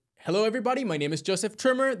Hello, everybody. My name is Joseph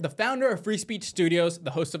Trimmer, the founder of Free Speech Studios,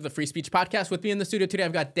 the host of the Free Speech Podcast. With me in the studio today,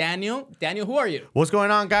 I've got Daniel. Daniel, who are you? What's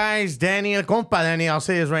going on, guys? Daniel, compa Danny. I'll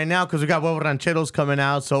say this right now because we got Huevos Rancheros coming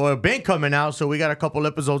out. So we've been coming out. So we got a couple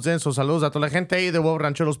episodes in. So saludos a toda la gente ahí de Huevos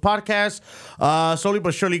Rancheros podcast. Slowly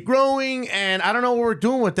but surely growing. And I don't know what we're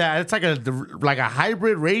doing with that. It's like a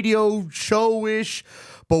hybrid radio show-ish.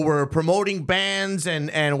 But we're promoting bands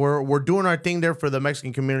and we're doing our thing there for the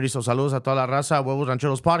Mexican community. So saludos a toda la raza, Huevos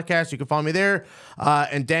Rancheros podcast. You can follow me there.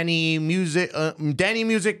 And Danny Music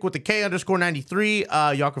with the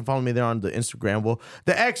K_93. Y'all can follow me there on the Instagram. Well,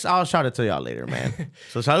 the X, I'll shout it to y'all later, man.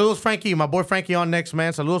 So saludos, Frankie. My boy Frankie on next,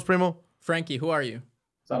 man. Saludos, primo. Frankie, who are you?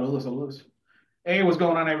 Saludos. Hey, what's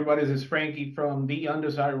going on, everybody? This is Frankie from the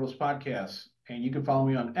Undesirables podcast. And you can follow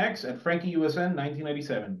me on X at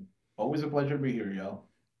FrankieUSN1997. Always a pleasure to be here, y'all.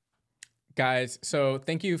 Guys, so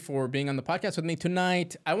thank you for being on the podcast with me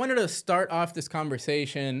tonight. I wanted to start off this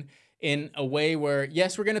conversation in a way where,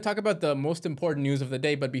 yes, we're going to talk about the most important news of the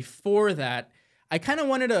day. But before that, I kind of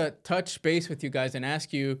wanted to touch base with you guys and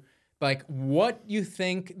ask you, like, what you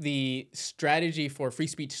think the strategy for Free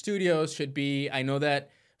Speech Studios should be. I know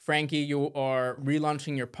that, Frankie, you are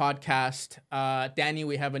relaunching your podcast. Danny,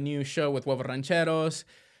 we have a new show with Huevos Rancheros.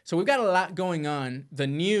 So we've got a lot going on. The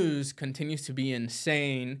news continues to be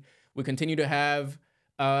insane. We continue to have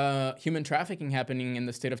human trafficking happening in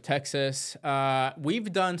the state of Texas.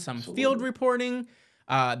 We've done some field reporting.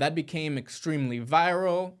 That became extremely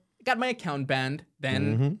viral. Got my account banned.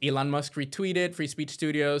 Then Elon Musk retweeted Free Speech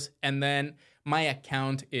Studios. And then my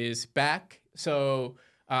account is back. So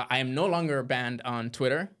I am no longer banned on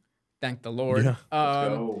Twitter. Thank the Lord. Yeah. Let's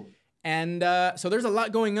go. And so there's a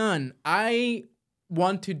lot going on. I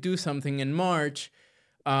want to do something in March.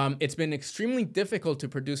 It's been extremely difficult to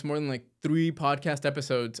produce more than like 3 podcast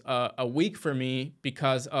episodes a week for me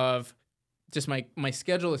because of just my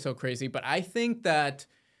schedule is so crazy. But I think that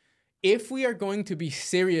if we are going to be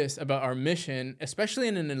serious about our mission, especially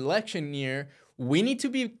in an election year, we need to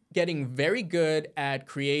be getting very good at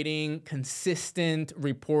creating consistent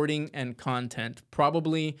reporting and content,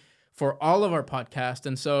 probably for all of our podcasts.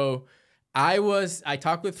 And so I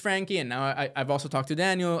talked with Frankie, and now I've also talked to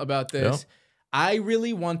Daniel about this. Yeah. I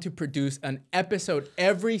really want to produce an episode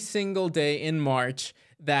every single day in March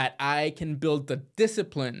that I can build the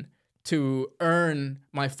discipline to earn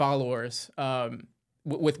my followers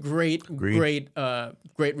with great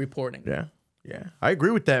reporting. Yeah, I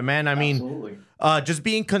agree with that, man. I Absolutely. mean, just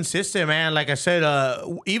being consistent, man. Like I said,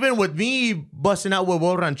 even with me busting out with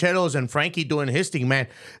Huevos Rancheros and Frankie doing his thing, man,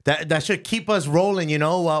 that should keep us rolling, you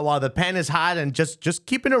know, while the pan is hot, and just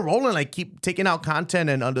keeping it rolling, like keep taking out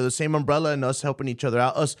content and under the same umbrella and us helping each other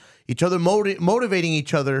out, motivating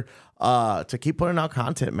each other to keep putting out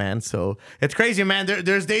content, man. So it's crazy, man.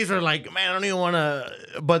 There's days where like, man, I don't even want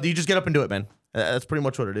to, but you just get up and do it, man. That's pretty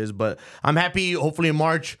much what it is. But I'm happy. Hopefully in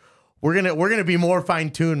March, we're gonna be more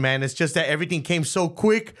fine-tuned, man. It's just that everything came so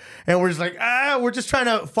quick, and we're just like, we're just trying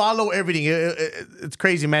to follow everything. It's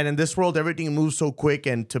crazy, man. In this world, everything moves so quick,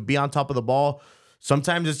 and to be on top of the ball,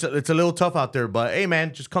 sometimes it's a little tough out there. But hey,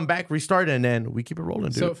 man, just come back, restart, and then we keep it rolling,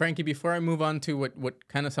 dude. So, Frankie, before I move on to what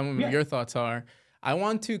kind of some of your thoughts are, I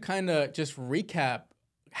want to kind of just recap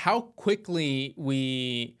how quickly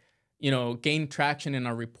we, gained traction in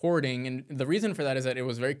our reporting, and the reason for that is that it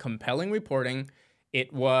was very compelling reporting.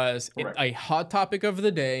 It was a hot topic of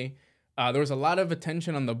the day. There was a lot of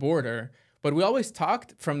attention on the border, but we always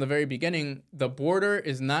talked from the very beginning, the border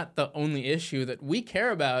is not the only issue that we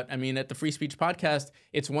care about. I mean, at the Free Speech Podcast,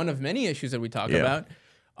 it's one of many issues that we talk about.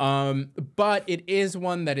 But it is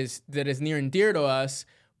one that is near and dear to us.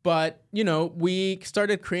 But, we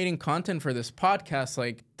started creating content for this podcast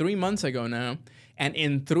like 3 months ago now. And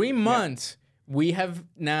in 3 months, we have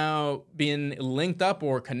now been linked up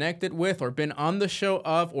or connected with or been on the show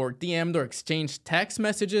of or DM'd or exchanged text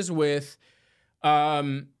messages with,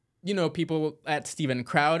 people at Steven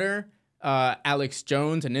Crowder, Alex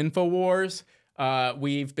Jones and InfoWars.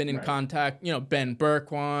 We've been in contact, Ben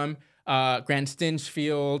Bergquam, Grant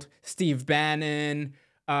Stinchfield, Steve Bannon,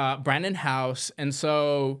 Brandon House. And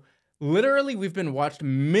so literally we've been watched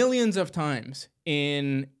millions of times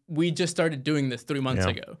we just started doing this 3 months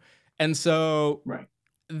ago. And so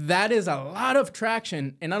that is a lot of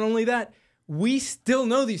traction. And not only that, we still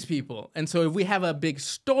know these people. And so if we have a big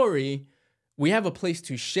story, we have a place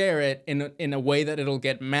to share it in a way that it'll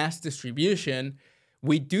get mass distribution.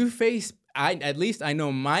 We do face, at least I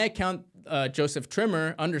know my account, Joseph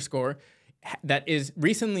Trimmer _ that is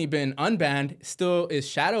recently been unbanned, still is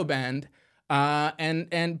shadow banned.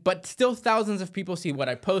 But still thousands of people see what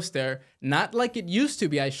I post there. Not like it used to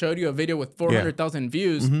be. I showed you a video with 400,000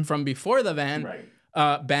 views from before the ban.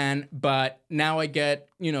 ban, but now I get,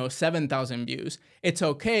 7,000 views. It's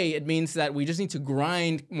okay. It means that we just need to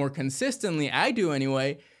grind more consistently. I do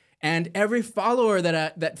anyway. And every follower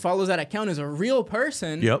that follows that account is a real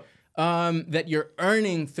person. Yep. That you're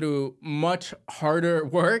earning through much harder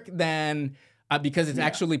work than because it's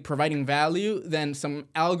actually providing value than some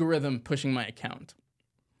algorithm pushing my account.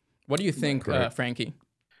 What do you think, Frankie?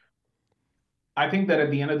 I think that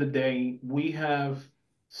at the end of the day, we have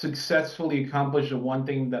successfully accomplished the one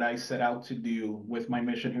thing that I set out to do with my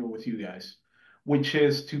mission here with you guys, which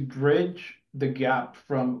is to bridge the gap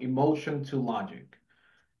from emotion to logic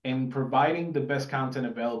and providing the best content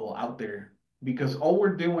available out there. Because all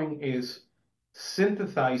we're doing is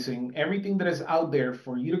synthesizing everything that is out there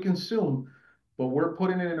for you to consume, but we're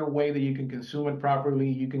putting it in a way that you can consume it properly.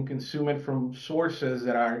 You can consume it from sources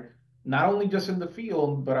that are not only just in the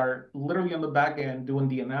field, but are literally on the back end doing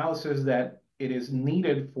the analysis that it is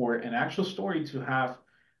needed for an actual story to have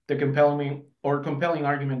the compelling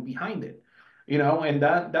argument behind it. And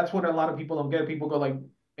that's what a lot of people don't get. People go like,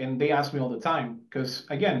 and they ask me all the time, because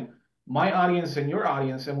again, my audience and your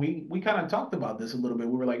audience, and we kind of talked about this a little bit.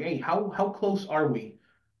 We were like, hey, how close are we?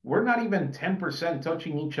 We're not even 10%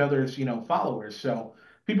 touching each other's, followers. So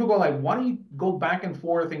people go like, why don't you go back and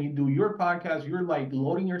forth and you do your podcast? You're like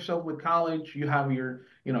loading yourself with college. You have your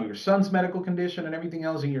son's medical condition and everything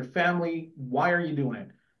else in your family. Why are you doing it?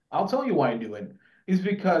 I'll tell you why I do it. Is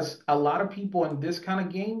because a lot of people in this kind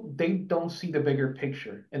of game, they don't see the bigger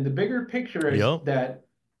picture. And the bigger picture is that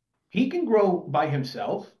he can grow by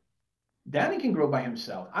himself. Danny can grow by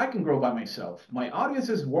himself. I can grow by myself. My audience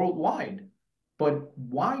is worldwide. But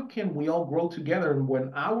why can we all grow together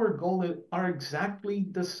when our goals are exactly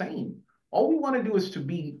the same? All we want to do is to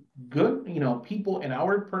be good, people in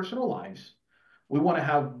our personal lives. We want to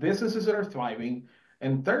have businesses that are thriving.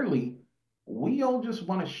 And thirdly, we all just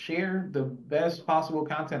want to share the best possible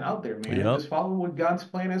content out there, man. And just follow what God's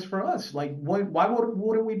plan is for us. Like, why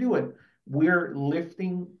wouldn't we do it? We're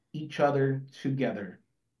lifting each other together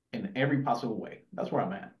in every possible way. That's where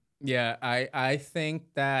I'm at. Yeah, I think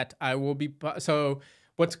that I will be. So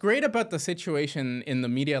what's great about the situation in the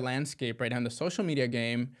media landscape right now, in the social media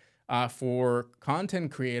game for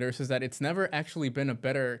content creators, is that it's never actually been a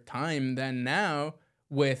better time than now,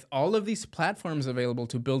 with all of these platforms available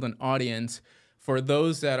to build an audience for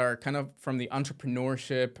those that are kind of from the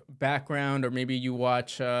entrepreneurship background, or maybe you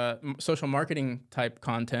watch social marketing type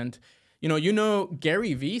content.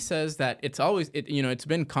 Gary Vee says that it's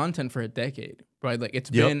been content for a decade, right? Like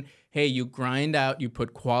it's been, hey, you grind out, you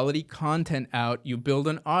put quality content out, you build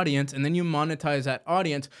an audience, and then you monetize that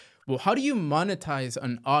audience. Well, how do you monetize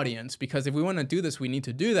an audience? Because if we want to do this, we need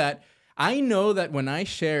to do that. I know that when I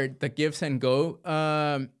shared the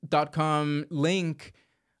givesendgo.com link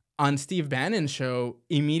on Steve Bannon's show,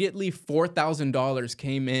 immediately $4,000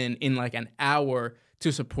 came in like an hour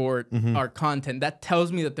to support our content. That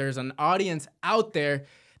tells me that there's an audience out there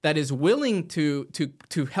that is willing to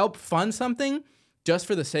help fund something just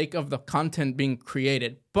for the sake of the content being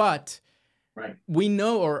created. But we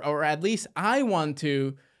know, or at least I want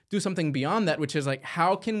to do something beyond that, which is like,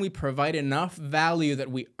 how can we provide enough value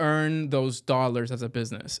that we earn those dollars as a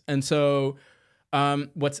business? And so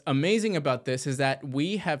what's amazing about this is that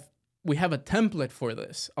we have a template for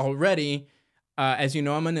this already. As you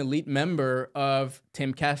know, I'm an elite member of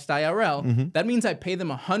Timcast IRL. That means I pay them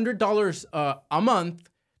 $100 a month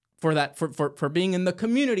for that, for being in the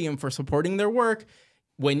community and for supporting their work.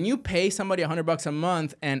 When you pay somebody $100 a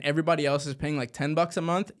month and everybody else is paying like $10 a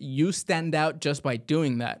month, you stand out just by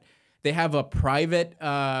doing that. They have a private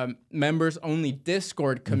members only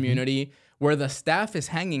Discord community where the staff is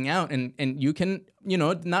hanging out, and you can,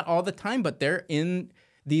 not all the time, but they're in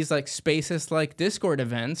these like spaces like Discord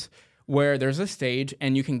events where there's a stage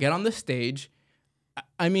and you can get on the stage.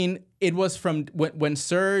 I mean, it was from when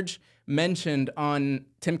Serge mentioned on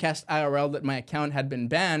Timcast IRL that my account had been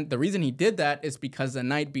banned. The reason he did that is because the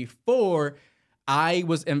night before I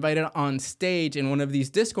was invited on stage in one of these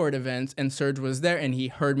Discord events and Serge was there and he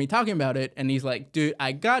heard me talking about it. And he's like, dude,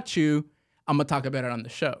 I got you. I'm going to talk about it on the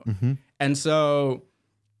show. And so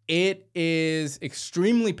it is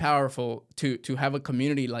extremely powerful to have a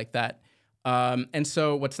community like that. And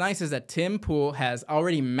so what's nice is that Tim Pool has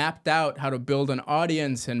already mapped out how to build an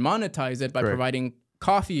audience and monetize it by providing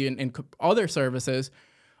coffee and other services.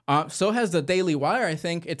 So has the Daily Wire. I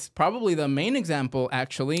think it's probably the main example,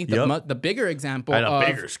 actually, the bigger example. At a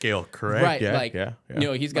bigger scale, correct? Right,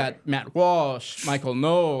 he's got Matt Walsh, Michael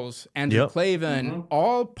Knowles, Andrew Klavan,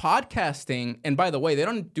 all podcasting. And by the way, they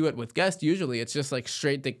don't do it with guests usually. It's just like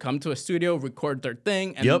straight, they come to a studio, record their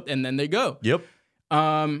thing, and then they go.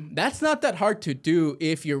 That's not that hard to do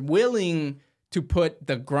if you're willing to put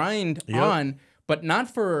the grind on, but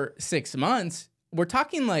not for 6 months. We're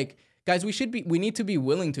talking like, guys, we need to be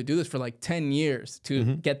willing to do this for like 10 years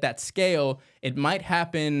to get that scale. It might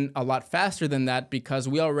happen a lot faster than that because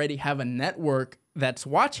we already have a network that's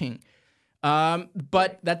watching.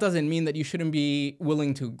 But that doesn't mean that you shouldn't be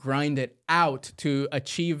willing to grind it out to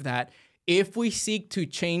achieve that. If we seek to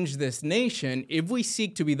change this nation, if we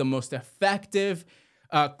seek to be the most effective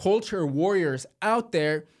culture warriors out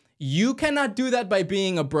there, you cannot do that by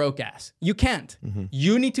being a broke ass. You can't.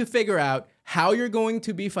 You need to figure out how you're going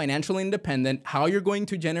to be financially independent, how you're going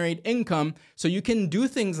to generate income so you can do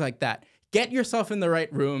things like that. Get yourself in the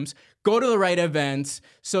right rooms, go to the right events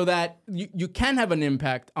so that you can have an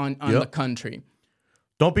impact on the country.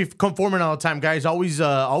 Don't be conforming all the time, guys. Always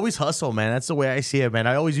hustle, man. That's the way I see it, man.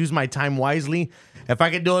 I always use my time wisely. If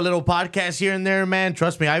I could do a little podcast here and there, man,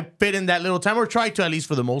 trust me, I fit in that little time, or try to at least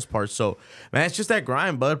for the most part. So, man, it's just that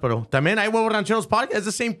grind, bud. But también I Huevo Rancheros podcast. It's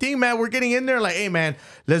the same thing, man. We're getting in there like, hey, man,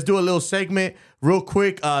 let's do a little segment real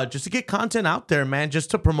quick, just to get content out there, man, just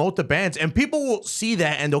to promote the bands. And people will see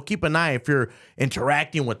that, and they'll keep an eye if you're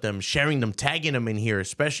interacting with them, sharing them, tagging them in here.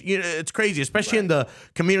 Especially, it's crazy, especially in the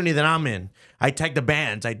community that I'm in. I tag the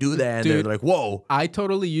bands, I do that, and Dude, they're like, whoa. I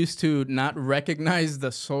totally used to not recognize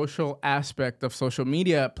the social aspect of social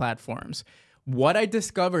media platforms. What I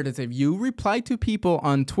discovered is if you reply to people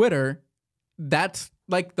on Twitter, that's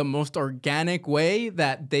like the most organic way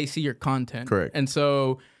that they see your content. Correct. And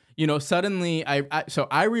so, suddenly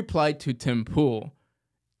I replied to Tim Pool.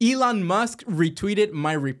 Elon Musk retweeted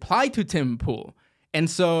my reply to Tim Pool. And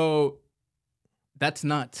so that's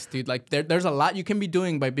nuts, dude. Like there's a lot you can be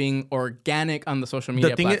doing by being organic on the social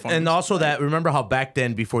media platforms. And also that, remember how back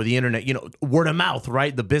then before the internet, word of mouth,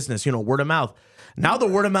 right? The business, word of mouth. Now the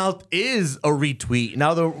word of mouth is a retweet.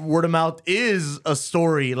 Now the word of mouth is a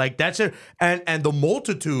story. Like that's it. And the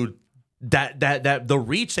multitude that the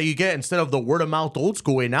reach that you get instead of the word of mouth old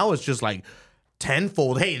school way, now it's just like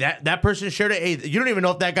tenfold. Hey, that person shared it. Hey, you don't even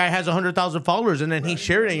know if that guy has 100,000 followers, and then he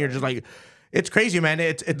shared it, and you're just like, it's crazy, man.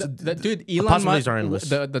 Dude, Elon Musk,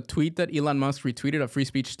 the tweet that Elon Musk retweeted of Free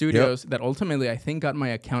Speech Studios that ultimately I think got my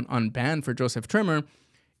account unbanned for Joseph Trimmer,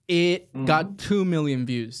 it got 2 million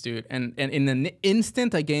views, dude. And in an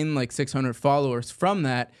instant, I gained like 600 followers from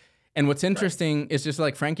that. And what's interesting is just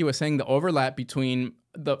like Frankie was saying, the overlap between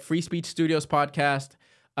the Free Speech Studios podcast,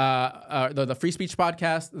 the Free Speech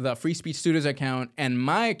podcast, the Free Speech Studios account, and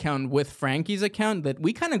my account with Frankie's account, that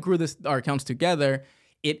we kind of grew our accounts together.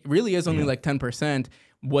 It really is only like 10%.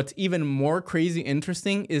 What's even more crazy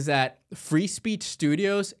interesting is that Free Speech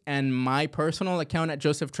Studios and my personal account at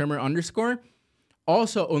Joseph Trimmer _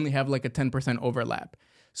 also only have like a 10% overlap.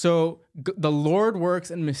 So the Lord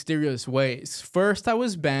works in mysterious ways. First, I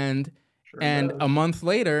was banned, and a month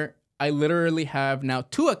later, I literally have now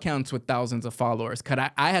 2 accounts with thousands of followers because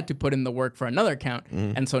I had to put in the work for another account.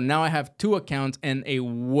 And so now I have 2 accounts and a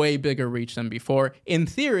way bigger reach than before. In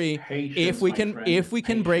theory, if we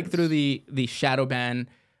can break through the shadow ban,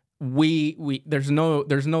 there's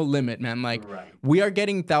no limit, man. Like we are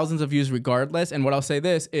getting thousands of views regardless. And what I'll say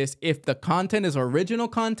this is, if the content is original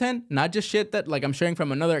content, not just shit that like I'm sharing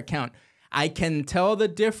from another account, I can tell the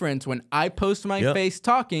difference when I post my face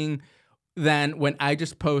talking than when I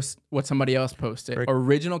just post what somebody else posted.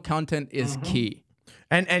 Original content is key.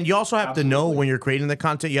 And you also have to know when you're creating the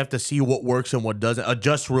content, you have to see what works and what doesn't.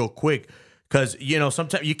 Adjust real quick. Because,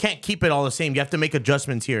 sometimes you can't keep it all the same. You have to make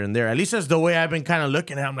adjustments here and there. At least that's the way I've been kind of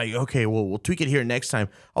looking at it. I'm like, okay, well, we'll tweak it here next time.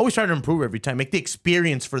 Always try to improve every time. Make the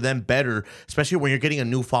experience for them better, especially when you're getting a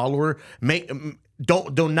new follower.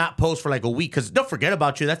 Don't not post for like a week, because they'll forget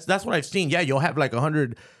about you. That's what I've seen. Yeah, you'll have like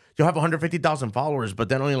 150,000 followers, but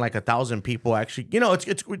then only like 1,000 people actually.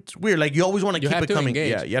 It's weird. Like you always want to keep it coming.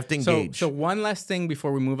 Engage. Yeah, you have to engage. So one last thing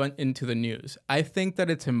before we move on into the news. I think that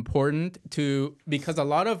it's important because a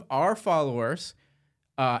lot of our followers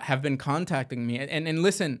have been contacting me, and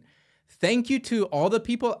listen, thank you to all the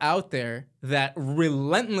people out there that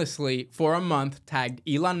relentlessly for a month tagged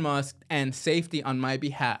Elon Musk and safety on my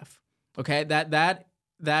behalf. Okay, that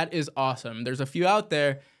is awesome. There's a few out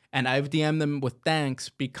there. And I've DM'd them with thanks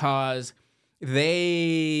because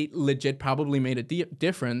they legit probably made a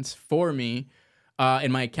difference for me.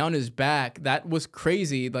 And my account is back. That was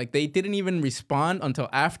crazy. Like they didn't even respond until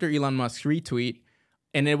after Elon Musk's retweet.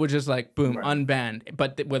 And it was just like, boom, unbanned.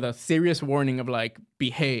 But with a serious warning of like,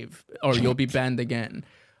 behave or you'll be banned again.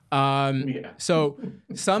 So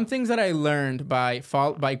some things that I learned by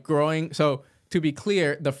growing. So to be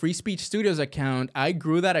clear, the Free Speech Studios account, I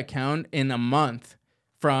grew that account in a month.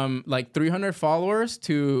 From like 300 followers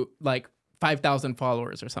to like 5,000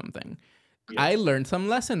 followers or something. I learned some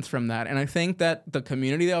lessons from that. And I think that the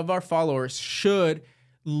community of our followers should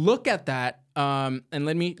look at that. And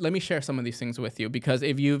let me share some of these things with you, because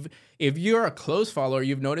if you're a close follower,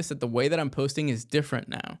 you've noticed that the way that I'm posting is different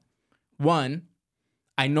now. One,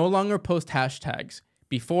 I no longer post hashtags.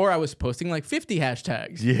 Before I was posting like 50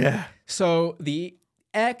 hashtags. Yeah. So the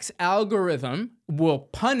X algorithm will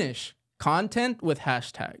punish content with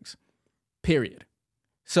hashtags, period.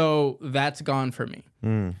 So that's gone for me.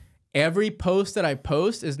 Every post that I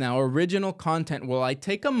post is now original content. Will I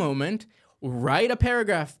take a moment, write a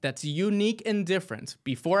paragraph that's unique and different?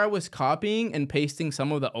 Before I was copying and pasting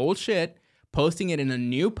some of the old shit, posting it in a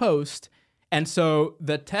new post. And so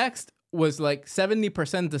the text was like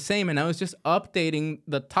 70% the same, and I was just updating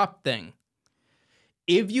the top thing.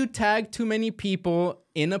 If you tag too many people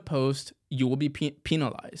in a post, you will be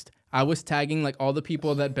penalized. I was tagging like all the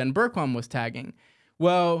people that Ben Bergquam was tagging.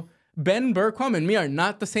 Well, Ben Bergquam and me are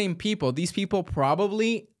not the same people. These people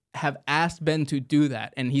probably have asked Ben to do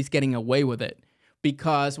that, and he's getting away with it.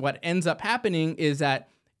 Because what ends up happening is that,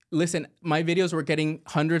 listen, my videos were getting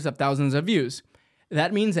hundreds of thousands of views.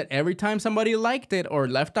 That means that every time somebody liked it or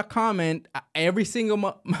left a comment, every single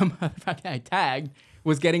motherfucker I tagged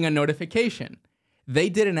was getting a notification. They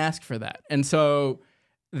didn't ask for that. And so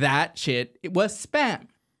that shit, it was spam.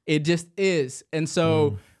 It just is. And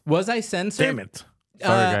so was I censored? Damn it.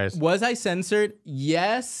 Sorry, guys. Was I censored?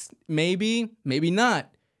 Yes, maybe not.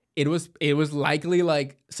 It was likely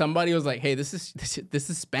like somebody was like, hey, this is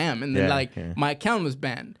spam. And then my account was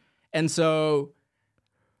banned. And so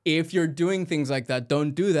if you're doing things like that,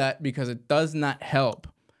 don't do that, because it does not help.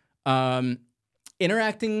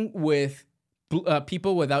 Interacting with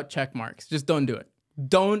people without check marks, just don't do it.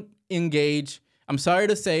 Don't engage. I'm sorry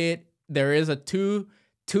to say it. There is a there's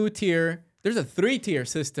a 3-tier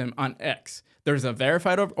system on X. There's a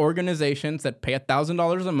verified organizations that pay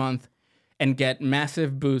 $1,000 a month and get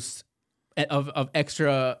massive boosts of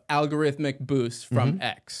extra algorithmic boosts from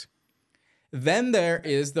X. Then there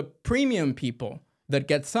is the premium people that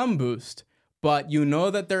get some boost, but you know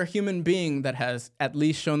that they're a human being that has at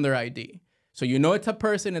least shown their ID. So you know it's a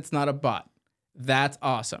person, it's not a bot. That's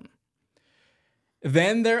awesome.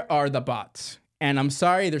 Then there are the bots. And I'm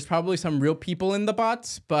sorry, there's probably some real people in the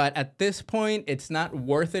bots, but at this point, it's not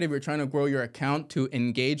worth it if you're trying to grow your account to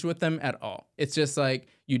engage with them at all. It's just like,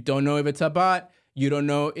 you don't know if it's a bot. You don't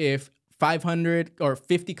know if 500 or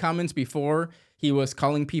 50 comments before he was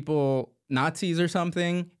calling people Nazis or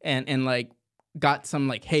something and like got some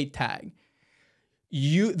like hate tag.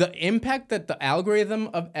 The impact that the algorithm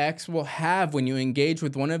of X will have when you engage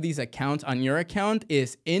with one of these accounts on your account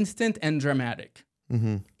is instant and dramatic.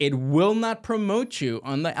 It will not promote you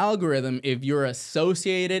on the algorithm if you're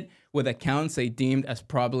associated with accounts they deemed as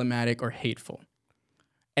problematic or hateful.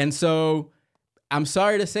 And so I'm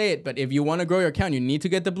sorry to say it, but if you want to grow your account, you need to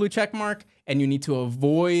get the blue check mark, and you need to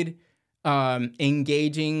avoid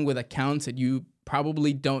engaging with accounts that you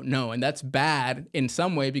probably don't know. And that's bad in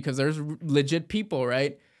some way because there's legit people,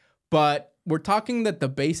 right? But we're talking that the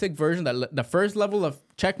basic version, that the first level of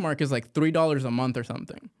check mark is like $3 a month or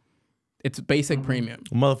something. It's basic premium.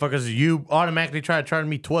 Motherfuckers, you automatically try to charge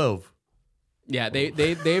me 12. Yeah,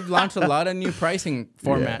 they've launched a lot of new pricing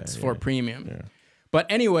formats for premium. Yeah. But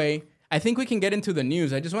anyway, I think we can get into the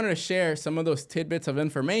news. I just wanted to share some of those tidbits of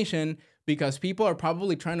information because people are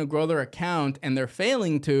probably trying to grow their account and they're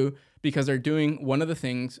failing to because they're doing one of the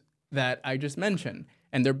things that I just mentioned,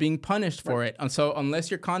 and they're being punished for it. And so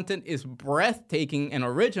unless your content is breathtaking and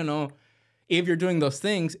original, if you're doing those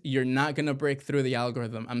things, you're not going to break through the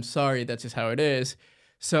algorithm. I'm sorry, that's just how it is.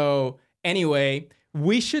 So anyway,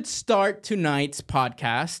 we should start tonight's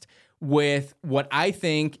podcast with what I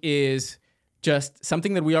think is just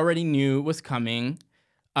something that we already knew was coming.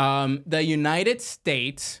 The United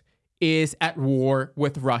States is at war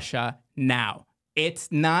with Russia now.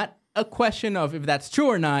 It's not a question of if that's true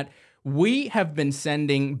or not. We have been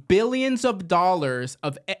sending billions of dollars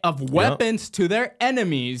of weapons to their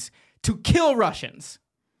enemies to kill Russians.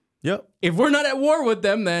 Yep. If we're not at war with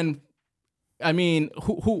them, then, I mean,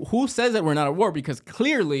 who says that we're not at war? Because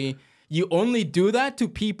clearly you only do that to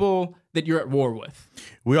people that you're at war with.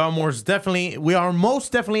 We are most definitely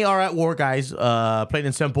are at war, guys. Plain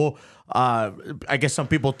and simple. I guess some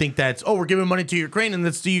people think that's, we're giving money to Ukraine and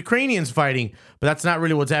that's the Ukrainians fighting, but that's not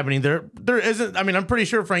really what's happening. There isn't. I mean, I'm pretty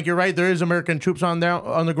sure, Frank, you're right. There is American troops on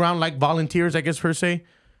the ground, like volunteers, I guess per se.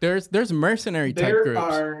 There's mercenary type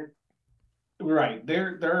groups. Right.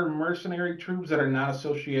 There are mercenary troops that are not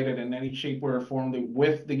associated in any shape or form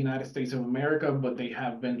with the United States of America, but they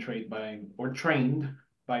have been trained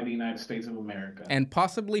by the United States of America. And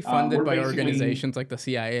possibly funded We're by basically organizations like the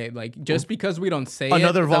CIA. Like, just because we don't say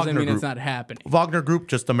Another it doesn't Wagner mean it's group. not happening. Wagner Group,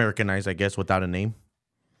 just Americanized, I guess, without a name.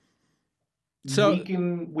 So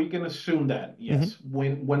we can assume that, yes.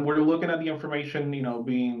 When we're looking at the information,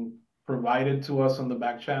 being provided to us on the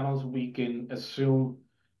back channels, we can assume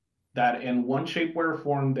that in one shape or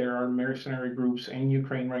form there are mercenary groups in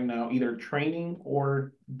Ukraine right now, either training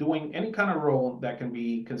or doing any kind of role that can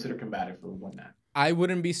be considered combative or whatnot. I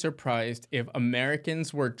wouldn't be surprised if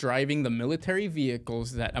Americans were driving the military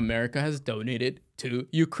vehicles that America has donated to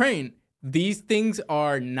Ukraine. These things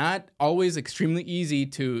are not always extremely easy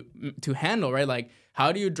to handle, right? Like,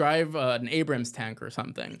 how do you drive an Abrams tank or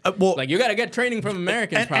something? Like, you got to get training from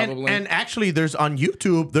Americans, probably. And actually, there's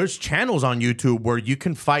channels on YouTube where you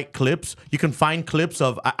can find clips. You can find clips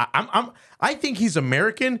of. I think he's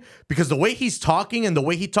American because the way he's talking and the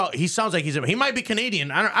way he sounds like he might be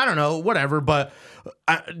Canadian. I don't know, whatever. But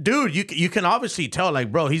dude, you can obviously tell,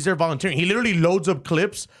 like, bro, he's there volunteering. He literally loads up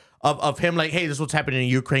clips of him, like, hey, this is what's happening in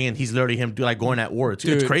Ukraine, and he's literally him like going at war.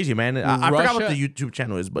 It's crazy, man. I forgot what the YouTube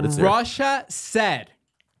channel is, but it's there. Russia said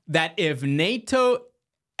that if NATO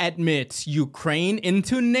admits Ukraine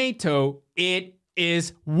into NATO, it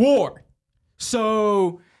is war.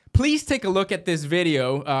 So please take a look at this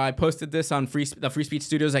video. I posted this on the Free Speech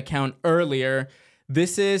Studios account earlier.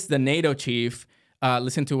 This is the NATO chief.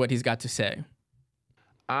 Listen to what he's got to say.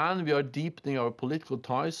 And we are deepening our political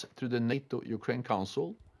ties through the NATO-Ukraine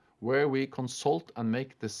Council, where we consult and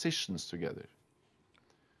make decisions together.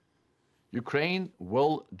 Ukraine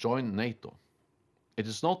will join NATO. It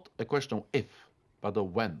is not a question of if, but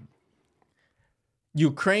of when.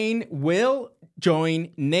 Ukraine will join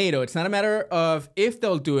NATO. It's not a matter of if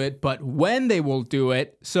they'll do it, but when they will do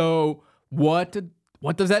it. So what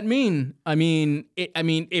does that mean? I mean,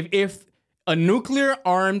 if a nuclear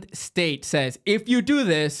armed state says, if you do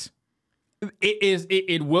this,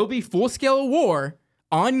 it will be full-scale war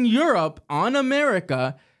on Europe, on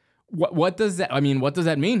America. What does that? I mean, what does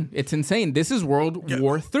that mean? It's insane. This is World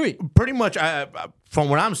War III. Pretty much, from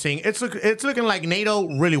what I'm seeing, it's looking like NATO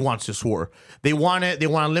really wants this war. They want it. They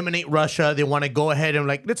want to eliminate Russia. They want to go ahead and,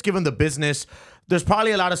 like, let's give them the business. There's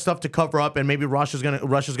probably a lot of stuff to cover up, and maybe Russia's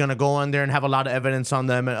gonna go on there and have a lot of evidence on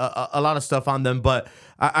them, a lot of stuff on them. But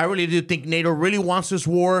I really do think NATO really wants this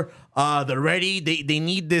war. They're ready. They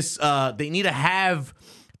need this. They need to have.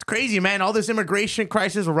 It's crazy, man. All this immigration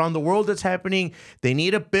crisis around the world that's happening. They need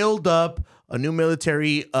to build up a new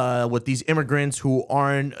military with these immigrants who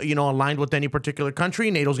aren't, aligned with any particular country.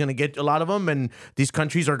 NATO's going to get a lot of them, and these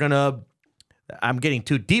countries are going to. I'm getting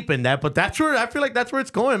too deep in that, but I feel like that's where it's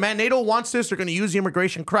going, man. NATO wants this. They're going to use the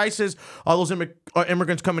immigration crisis. All those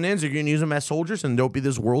immigrants coming in, they're going to use them as soldiers, and there'll be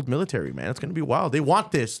this world military, man. It's going to be wild. They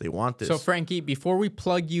want this. They want this. So, Frankie, before we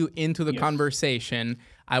plug you into the conversation,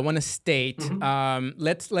 I want to state,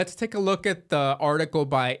 let's take a look at the article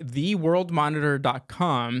by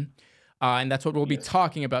theworldmonitor.com, and that's what we'll be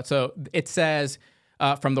talking about. So it says,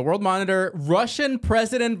 from the World Monitor, Russian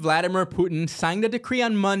President Vladimir Putin signed a decree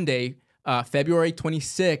on Monday, February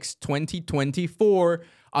 26, 2024,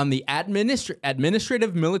 on the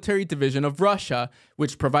Administrative Military Division of Russia,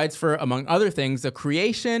 which provides for, among other things, the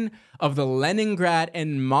creation of the Leningrad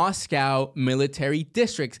and Moscow military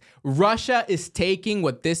districts. Russia is taking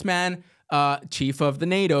what this man, chief of the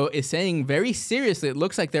NATO, is saying very seriously. It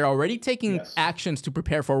looks like they're already taking actions to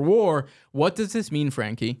prepare for war. What does this mean,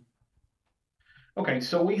 Frankie? Okay,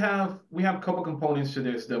 so we have a couple components to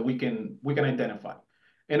this that we can identify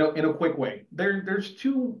in a quick way. There's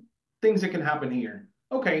two things that can happen here.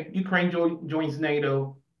 Okay, Ukraine joins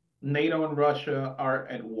NATO. NATO and Russia are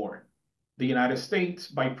at war. The United States,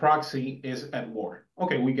 by proxy, is at war.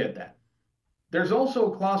 Okay, we get that. There's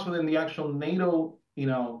also a clause within the actual NATO,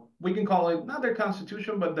 we can call it not their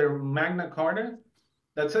constitution, but their Magna Carta,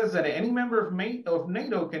 that says that any member of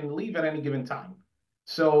NATO can leave at any given time.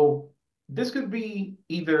 So this could be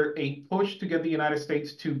either a push to get the United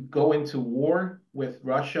States to go into war with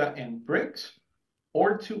Russia and BRICS,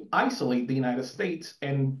 or to isolate the United States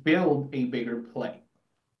and build a bigger play.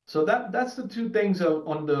 So that's the two things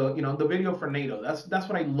on the video for NATO. That's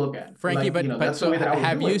what I look at. Frankie, like, but so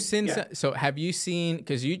have you seen? Yeah. So have you seen?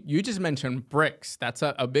 Because you just mentioned BRICS. That's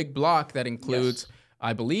a big block that includes,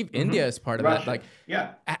 I believe, India is part of Russia. that. Like,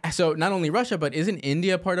 yeah. So not only Russia, but isn't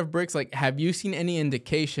India part of BRICS? Like, have you seen any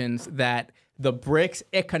indications that the BRICS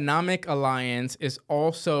economic alliance is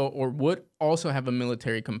also or would also have a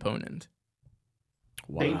military component?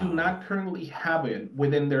 Wow. They do not currently have it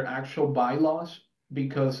within their actual bylaws,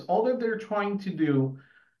 because all that they're trying to do,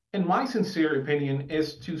 in my sincere opinion,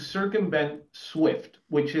 is to circumvent SWIFT,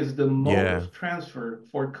 which is the mode of transfer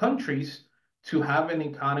for countries to have an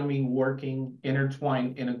economy working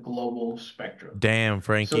intertwined in a global spectrum. Damn, So that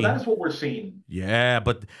Frankie. is what we're seeing. Yeah,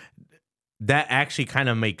 but that actually kind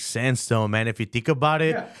of makes sense, though, man. If you think about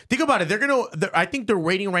it, Yeah. I think they're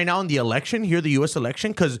waiting right now on the election here, the U.S.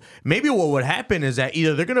 election, because maybe what would happen is that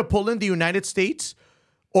either they're gonna pull in the United States,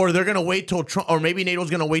 or they're gonna wait till Trump, or maybe NATO's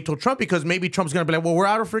gonna wait till Trump, because maybe Trump's gonna be like, well, we're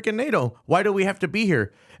out of freaking NATO. Why do we have to be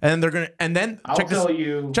here? And then I'll tell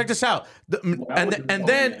you check this out. what I would do. And Oh,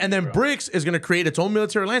 then yeah, bro. BRICS is gonna create its own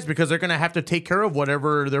military alliance because they're gonna have to take care of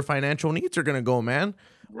whatever their financial needs are gonna go, man.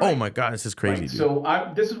 Oh Right. my God, this is crazy, Right. dude.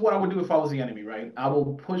 So this is what I would do if I was the enemy, right? I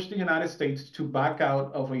will push the United States to back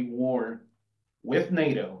out of a war with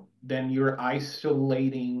NATO. Then you're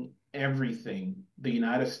isolating everything the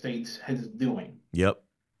United States is doing. Yep.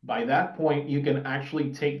 By that point, you can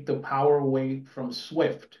actually take the power away from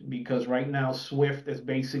SWIFT, because right now SWIFT is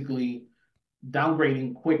basically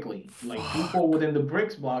downgrading quickly. Like, people within the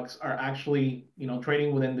BRICS blocks are actually,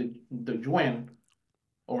 trading within the yuan,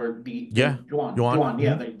 or Yeah. the yuan, Yuan.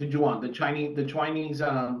 yeah, Mhm. the yuan, the Chinese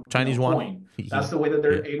Chinese yuan. coin. That's the way that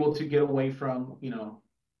they're Yeah. able to get away from,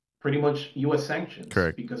 pretty much U.S. sanctions,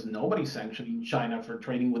 Correct. because nobody's sanctioning China for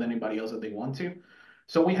trading with anybody else that they want to.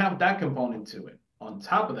 So we have that component to it. On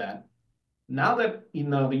top of that, now that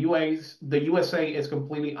the USA is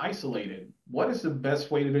completely isolated, what is the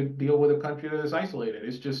best way to deal with a country that is isolated?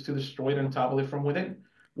 It's just to destroy it and topple it from within,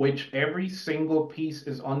 which every single piece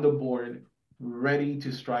is on the board, ready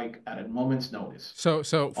to strike at a moment's notice. So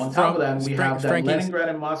On top of that, we have that Frankie's, Leningrad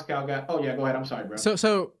and Moscow guy. Oh yeah, go ahead. I'm sorry, bro.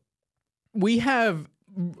 So we have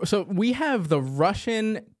the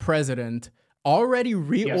Russian president already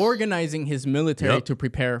reorganizing his military Yep. to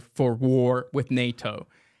prepare for war with NATO.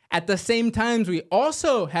 At the same time, we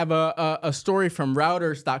also have a story from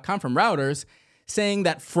Reuters.com, from Reuters, saying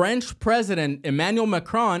that French President Emmanuel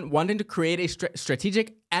Macron wanted to create a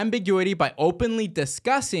strategic ambiguity by openly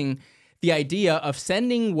discussing the idea of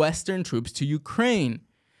sending Western troops to Ukraine.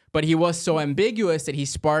 But he was so ambiguous that he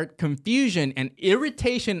sparked confusion and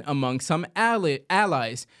irritation among some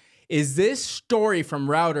allies. Is this story from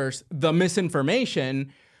Reuters the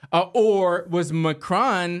misinformation, or was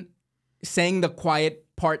Macron saying the quiet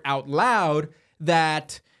part out loud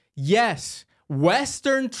that, yes,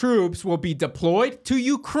 Western troops will be deployed to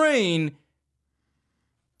Ukraine?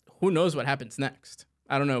 Who knows what happens next?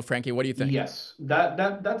 I don't know, Frankie. What do you think? Yes,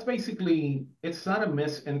 that's basically, it's not a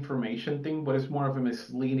misinformation thing, but it's more of a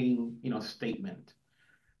misleading, statement.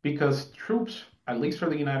 Because troops, at least for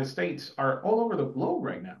the United States, are all over the globe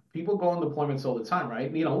right now. People go on deployments all the time,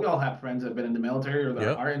 right? We all have friends that have been in the military or that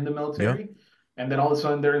Yep. are in the military. Yep. And then all of a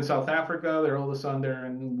sudden they're in South Africa, they're all of a sudden they're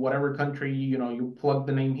in whatever country, you plug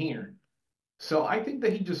the name here. So I think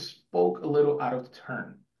that he just spoke a little out of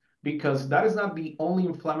turn, because that is not the only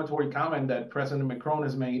inflammatory comment that President Macron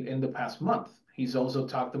has made in the past month. He's also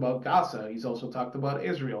talked about Gaza. He's also talked about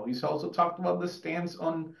Israel. He's also talked about the stance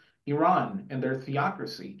on Iran and their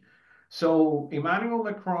theocracy. So Emmanuel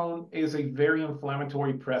Macron is a very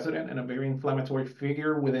inflammatory president and a very inflammatory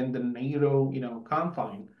figure within the NATO,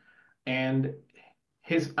 confine. And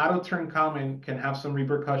his out of turn comment can have some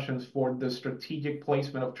repercussions for the strategic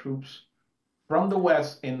placement of troops from the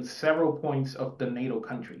West in several points of the NATO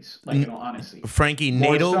countries. Like, honestly, Frankie,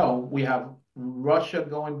 more NATO. so, we have Russia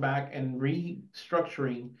going back and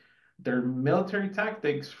restructuring their military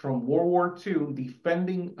tactics from World War II,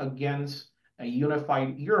 defending against a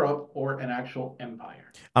unified Europe or an actual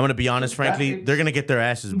empire. I'm gonna be honest, So frankly, they're gonna get their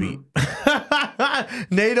asses beat.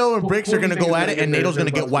 NATO and Who- BRICS who are do you gonna think go is at gonna it, get and their- NATO's their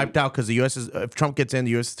gonna get butts wiped beat? out because the US is. If Trump gets in,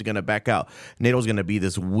 the US is gonna back out. NATO's gonna be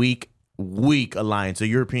this weak alliance. The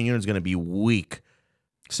European Union is gonna be weak.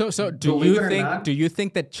 So Believe it or not- do you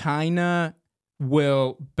think that China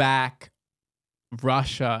will back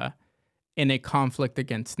Russia in a conflict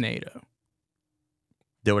against NATO?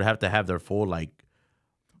 They would have to have their full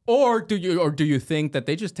Or do you think that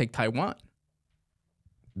they just take Taiwan?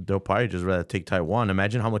 They'll probably just rather take Taiwan.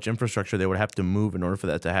 Imagine how much infrastructure they would have to move in order for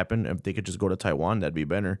that to happen. If they could just go to Taiwan, that'd be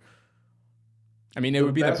better. I mean, it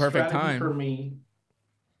would be the best perfect strategy time. for me.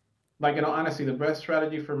 Honestly, the best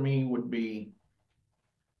strategy for me would be,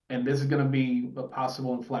 and this is going to be a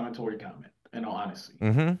possible inflammatory comment, in all honesty,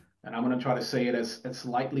 Mm-hmm. and I'm going to try to say it as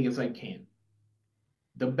lightly as I can.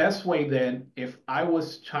 The best way then, if I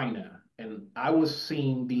was China and I was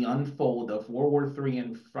seeing the unfold of World War III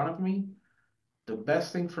in front of me, the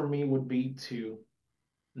best thing for me would be to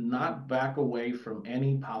not back away from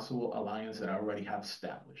any possible alliance that I already have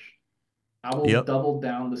established. I will double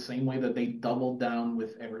down the same way that they doubled down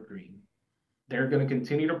with Evergreen. They're going to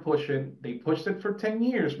continue to push it. They pushed it for 10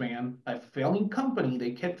 years, man. A failing company.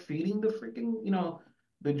 They kept feeding the freaking,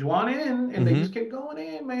 the yuan in, and they just kept going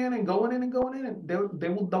in, man, and going in and going in. And they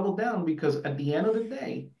will double down because at the end of the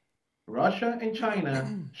day, Russia and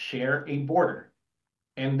China share a border,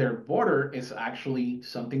 and their border is actually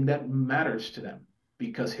something that matters to them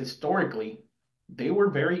because historically they were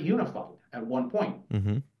very unified at one point.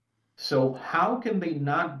 So how can they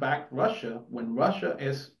not back Russia when Russia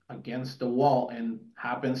is against the wall and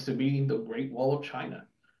happens to be the Great Wall of China?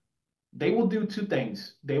 They will do two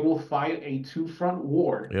things. They will fight a two-front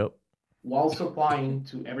war while supplying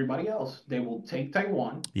to everybody else. They will take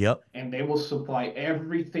Taiwan and they will supply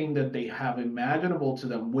everything that they have imaginable to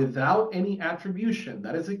them without any attribution.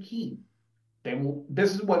 That is a key.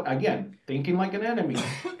 This is what, again, thinking like an enemy.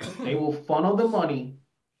 They will funnel the money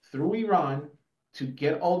through Iran to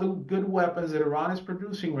get all the good weapons that Iran is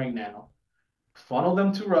producing right now, funnel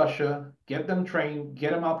them to Russia, get them trained,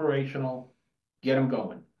 get them operational, get them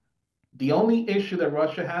going. The only issue that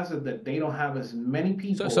Russia has is that they don't have as many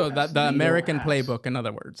people. So as that the NATO American has. playbook, in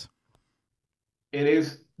other words. It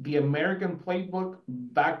is the American playbook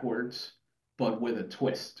backwards, but with a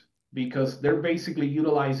twist, because they're basically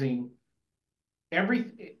utilizing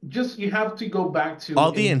you have to go back to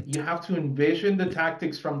you have to envision the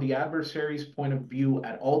tactics from the adversary's point of view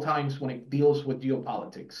at all times when it deals with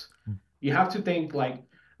geopolitics. You have to think like,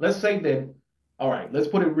 let's say that, all right, let's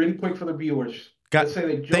put it really quick for the viewers. Let's say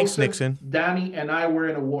that Joseph, Nixon. Danny, and I were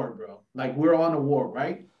in a war, bro. Like, we're on a war,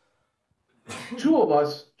 right? Two of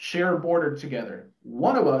us share a border together.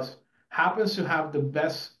 One of us happens to have the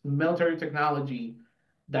best military technology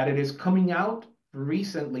that it is coming out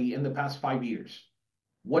recently in the past 5 years.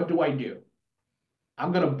 What do?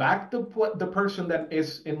 I'm going to back the person that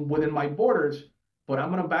is within my borders, but I'm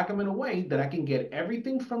going to back them in a way that I can get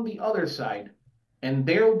everything from the other side, and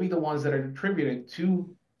they'll be the ones that are attributed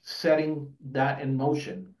to setting that in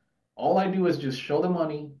motion. All I do is just show the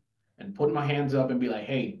money and put my hands up and be like,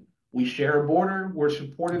 hey, we share a border, we're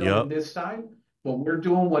supported on this side, but we're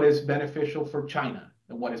doing what is beneficial for China.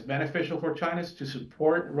 And what is beneficial for China is to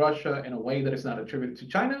support Russia in a way that is not attributed to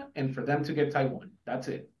China and for them to get Taiwan. That's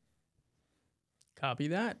it. Copy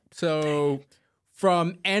that. So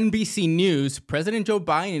from NBC News, President Joe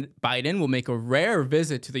Biden will make a rare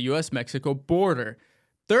visit to the U.S.-Mexico border.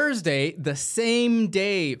 Thursday, the same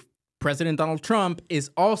day, President Donald Trump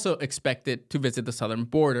is also expected to visit the southern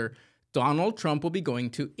border. Donald Trump will be going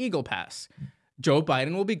to Eagle Pass. Joe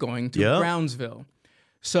Biden will be going to Brownsville.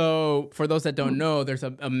 So for those that don't know, there's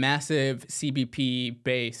a massive CBP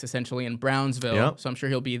base essentially in Brownsville. So I'm sure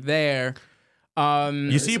he'll be there.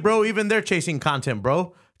 You see, bro, even they're chasing content,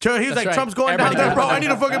 bro. He's like, right. Trump's going Everybody down there, bro. I need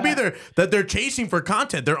to fucking be there. That they're chasing for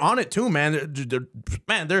content. They're on it too, man.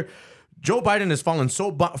 They're Joe Biden has fallen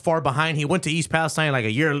so far behind. He went to East Palestine like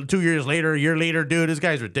a year, 2 years later, a year later. Dude, this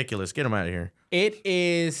guy's ridiculous. Get him out of here. It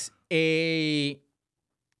is a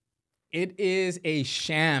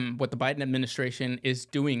sham what the Biden administration is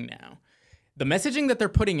doing now. The messaging that they're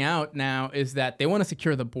putting out now is that they want to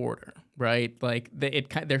secure the border, right? Like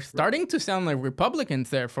they're starting to sound like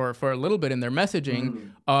Republicans there for a little bit in their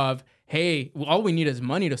messaging of, hey, all we need is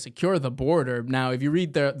money to secure the border. Now, if you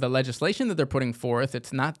read the legislation that they're putting forth,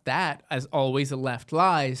 it's not that, as always, the left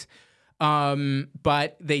lies.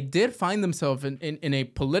 But they did find themselves in a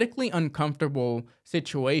politically uncomfortable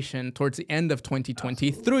situation towards the end of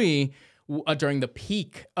 2023 during the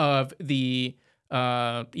peak of the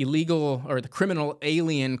illegal or the criminal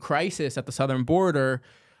alien crisis at the southern border.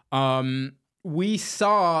 We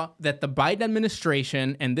saw that the Biden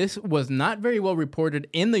administration, and this was not very well reported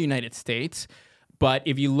in the United States, but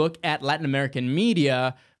if you look at Latin American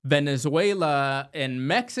media, Venezuela and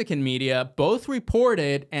Mexican media both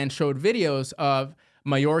reported and showed videos of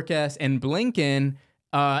Mayorkas and Blinken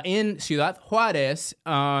in Ciudad Juarez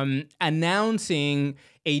announcing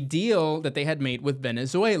a deal that they had made with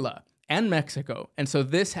Venezuela and Mexico. And so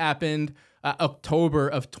this happened October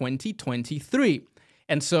of 2023.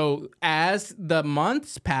 And so as the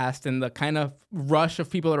months passed and the kind of rush of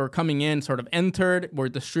people that were coming in sort of were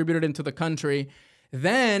distributed into the country,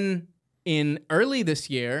 then in early this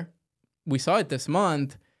year, we saw it this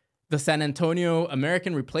month, the San Antonio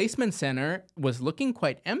American Replacement Center was looking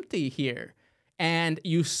quite empty here. And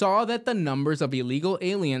you saw that the numbers of illegal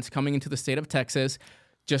aliens coming into the state of Texas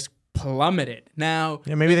just plummeted. Now,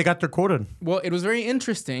 maybe they got their quota. Well, it was very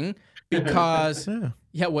interesting because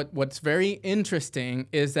what's very interesting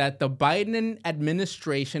is that the Biden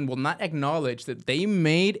administration will not acknowledge that they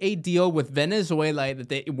made a deal with Venezuela that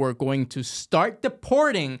they were going to start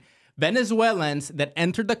deporting Venezuelans that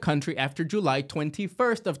entered the country after July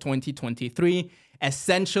 21st of 2023,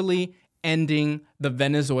 essentially ending the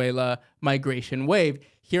Venezuela migration wave.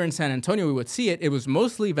 here in San Antonio, we would see it. It was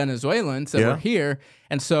mostly Venezuelans that were here.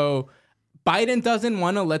 And so Biden doesn't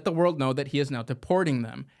want to let the world know that he is now deporting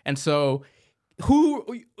them. And so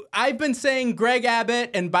I've been saying Greg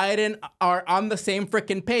Abbott and Biden are on the same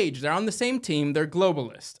freaking page. They're on the same team. They're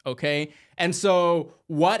globalists, okay? And so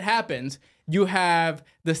what happens? You have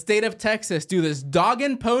the state of Texas do this dog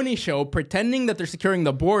and pony show pretending that they're securing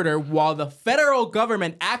the border while the federal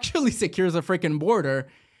government actually secures the freaking border.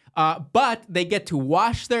 But they get to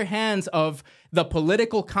wash their hands of the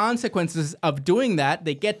political consequences of doing that.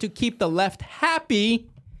 They get to keep the left happy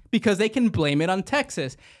because they can blame it on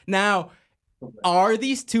Texas. Now, are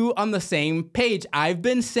these two on the same page? I've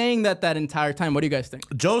been saying that entire time. What do you guys think?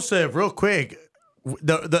 Joseph, real quick.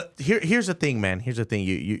 Here's the thing, man. Here's the thing.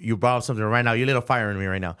 You brought up something right now. You lit a fire in me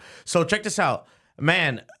right now. So check this out,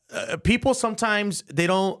 man. People sometimes they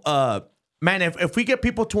don't. Man, if we get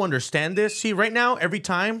people to understand this, see right now, every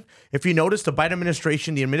time, if you notice the Biden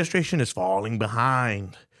administration, the administration is falling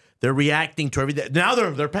behind. They're reacting to everything. Now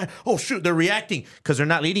they're reacting because they're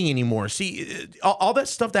not leading anymore. See, all that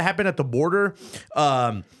stuff that happened at the border.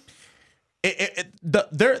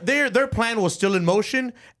 Their plan was still in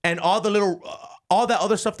motion, and all that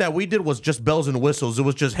other stuff that we did was just bells and whistles. It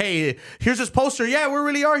was just, hey, here's this poster. Yeah, we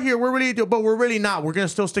really are here. But we're really not. We're gonna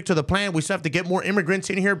still stick to the plan. We still have to get more immigrants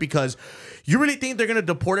in here because you really think they're gonna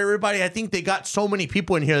deport everybody? I think they got so many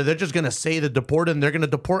people in here. They're just gonna say the deported, and they're gonna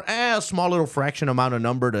deport a small little fraction amount of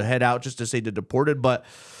number to head out just to say the deported. But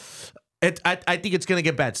I think it's gonna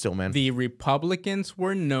get bad still, man. The Republicans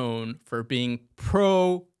were known for being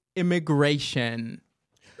pro-immigration.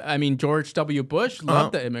 I mean, George W. Bush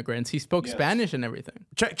loved the immigrants. He spoke Spanish and everything.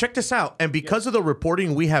 Check this out. And because of the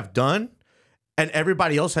reporting we have done, and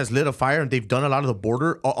everybody else has lit a fire, and they've done a lot of the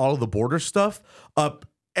border, all of the border stuff,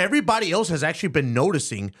 everybody else has actually been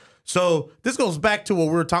noticing. So this goes back to what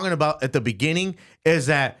we were talking about at the beginning, is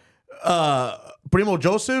that Primo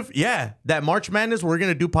Joseph, that March Madness, we're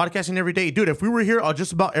going to do podcasting every day. Dude, if we were here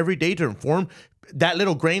just about every day to inform that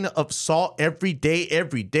little grain of salt every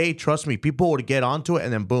day, trust me, people would get onto it,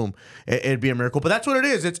 and then boom, it'd be a miracle. But that's what it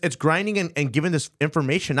is. It's grinding and giving this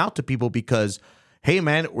information out to people because, hey,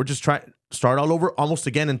 man, we're just trying to start all over almost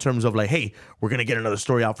again in terms of like, hey, we're going to get another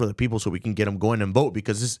story out for the people so we can get them going and vote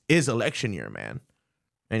because this is election year, man.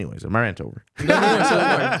 Anyways, my rant over. So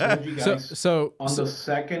on the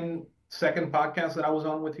second podcast that I was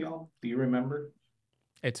on with y'all, do you remember?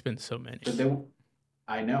 It's been so many.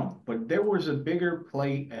 I know, but there was a bigger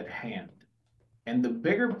play at hand. And the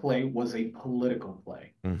bigger play was a political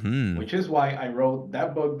play, which is why I wrote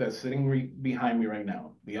that book that's sitting behind me right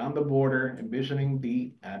now, Beyond the Border, Envisioning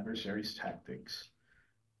the Adversary's Tactics.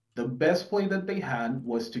 The best play that they had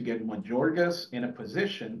was to get Mayorkas in a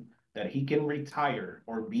position that he can retire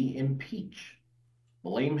or be impeached,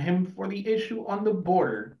 blame him for the issue on the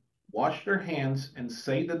border, wash their hands, and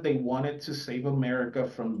say that they wanted to save America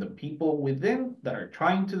from the people within that are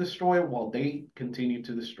trying to destroy it while they continue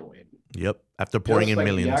to destroy it. Yep, after pouring in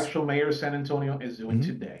millions. The actual mayor of San Antonio is doing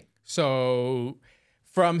today. So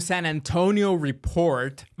from San Antonio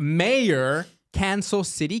report, mayor cancels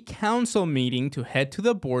city council meeting to head to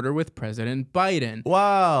the border with President Biden.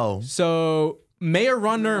 Wow. So Mayor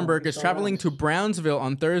Ron Nirenberg is traveling to Brownsville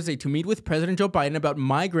on Thursday to meet with President Joe Biden about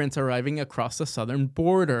migrants arriving across the southern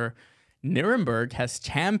border. Nirenberg has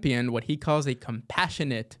championed what he calls a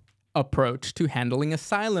compassionate approach to handling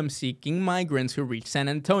asylum-seeking migrants who reach San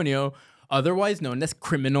Antonio, otherwise known as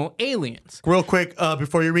criminal aliens. Real quick,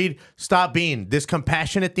 before you read, stop being this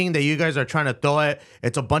compassionate thing that you guys are trying to throw at.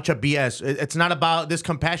 It's a bunch of BS. It's not about this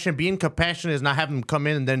compassion. Being compassionate is not having them come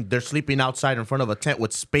in and then they're sleeping outside in front of a tent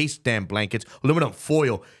with space damn blankets, aluminum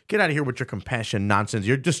foil. Get out of here with your compassion nonsense.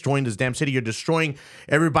 You're destroying this damn city. You're destroying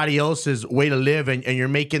everybody else's way to live, and you're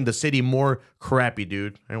making the city more crappy,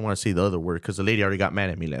 dude. I don't want to say the other word because the lady already got mad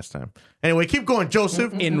at me last time. Anyway, keep going,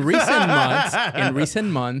 Joseph. In recent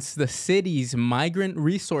months, the city's Migrant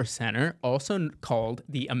Resource Center, also called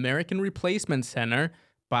the American Replacement Center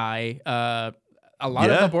by a lot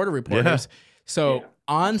of the border reporters.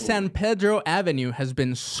 On San Pedro Avenue has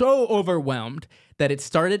been so overwhelmed that it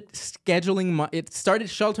started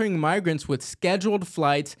sheltering migrants with scheduled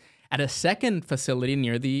flights at a second facility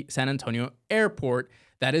near the San Antonio airport.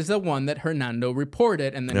 That is the one that Hernando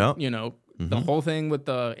reported, and then the whole thing with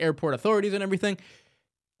the airport authorities and everything.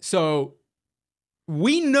 So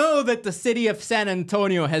we know that the city of San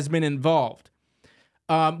Antonio has been involved.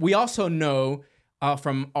 We also know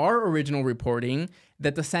from our original reporting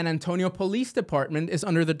that the San Antonio Police Department is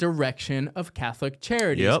under the direction of Catholic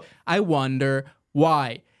Charities. Yep. I wonder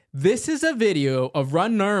why. This is a video of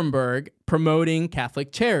Ron Nirenberg promoting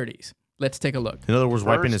Catholic Charities. Let's take a look. In other words,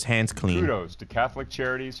 wiping First, his hands clean. Kudos to Catholic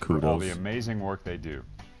Charities for all the Kudos. amazing work they do.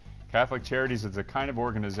 Catholic Charities is the kind of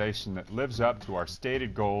organization that lives up to our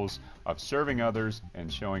stated goals of serving others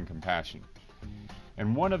and showing compassion.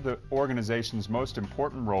 And one of the organization's most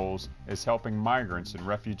important roles is helping migrants and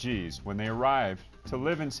refugees when they arrive to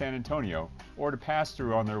live in San Antonio or to pass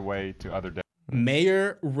through on their way to other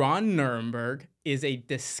Mayor Ron Nirenberg is a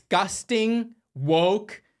disgusting,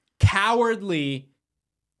 woke, cowardly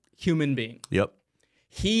human being. Yep.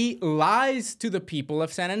 He lies to the people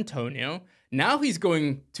of San Antonio. Now he's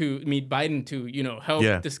going to meet Biden to,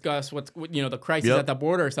 help discuss the crisis at the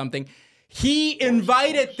border or something. He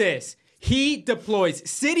invited this. He deploys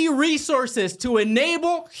city resources to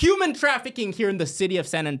enable human trafficking here in the city of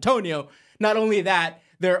San Antonio. Not only that,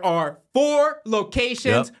 there are 4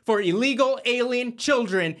 locations for illegal alien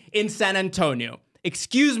children in San Antonio.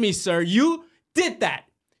 Excuse me, sir. You did that.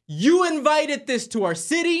 You invited this to our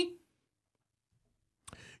city.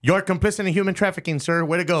 You're complicit in human trafficking, sir.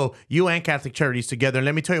 Way to go. You and Catholic Charities together. And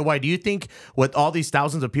let me tell you why. Do you think with all these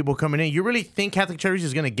thousands of people coming in, you really think Catholic Charities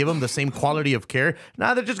is going to give them the same quality of care?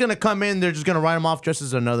 No, they're just going to come in. They're just going to write them off just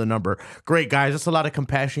as another number. Great, guys. That's a lot of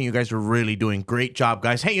compassion you guys are really doing. Great job,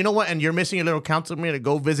 guys. Hey, you know what? And you're missing a little counsel me to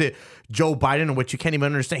go visit Joe Biden, which you can't even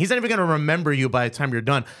understand. He's not even going to remember you by the time you're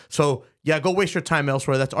done. So, yeah, go waste your time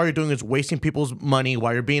elsewhere. That's all you're doing is wasting people's money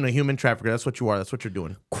while you're being a human trafficker. That's what you are. That's what you're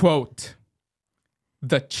doing. Quote,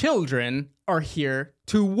 the children are here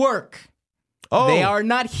to work. Oh, they are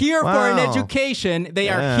not here for an education. They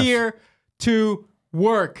are here to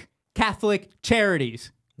work. Catholic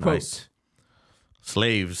Charities. Quote. Nice.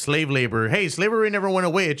 Slave labor. Hey, slavery never went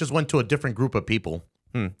away. It just went to a different group of people.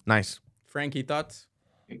 Nice. Frankie, thoughts?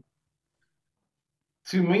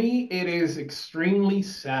 To me, it is extremely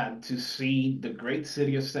sad to see the great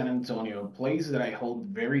city of San Antonio, a place that I hold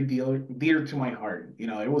very dear to my heart.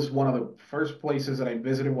 It was one of the first places that I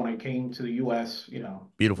visited when I came to the U.S.,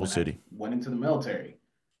 Beautiful city. I went into the military.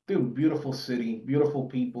 Dude, beautiful city, beautiful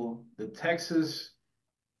people. The Texas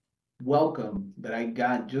welcome that I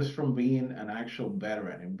got just from being an actual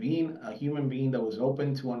veteran and being a human being that was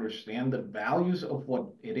open to understand the values of what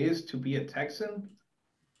it is to be a Texan.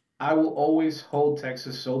 I will always hold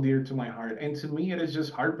Texas so dear to my heart. And to me, it is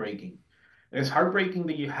just heartbreaking. It's heartbreaking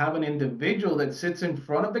that you have an individual that sits in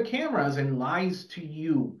front of the cameras and lies to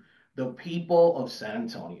you, the people of San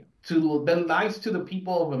Antonio, that lies to the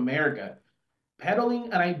people of America,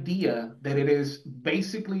 peddling an idea that it is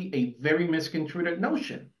basically a very misconstrued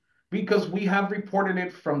notion, because we have reported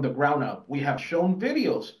it from the ground up. We have shown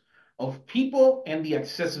videos of people and the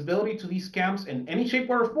accessibility to these camps in any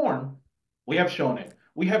shape or form. We have shown it.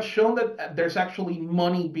 We have shown that there's actually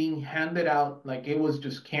money being handed out like it was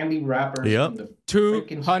just candy wrappers. Yep.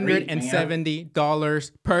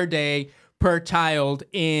 $270 per day per child.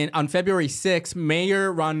 On February 6th,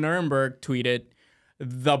 Mayor Ron Nirenberg tweeted,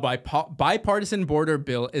 the bipartisan border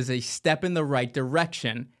bill is a step in the right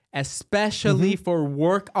direction, especially for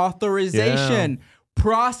work authorization,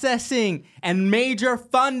 processing, and major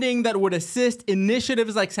funding that would assist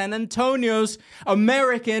initiatives like San Antonio's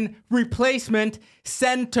American Replacement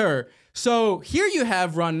Center. So here you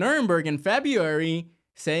have Ron Nirenberg in February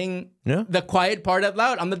saying the quiet part out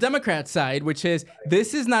loud on the Democrat side, which is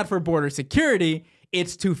this is not for border security.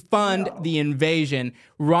 It's to fund the invasion.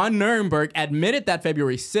 Ron Nirenberg admitted that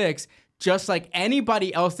February 6th. Just like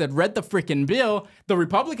anybody else that read the freaking bill, the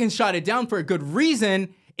Republicans shot it down for a good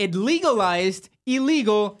reason. It legalized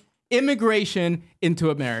illegal immigration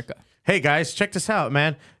into America. Hey, guys, check this out,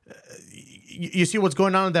 man. You see what's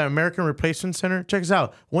going on at that American Replacement Center? Check this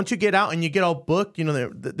out. Once you get out and you get all booked,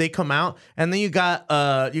 they come out, and then you got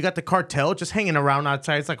the cartel just hanging around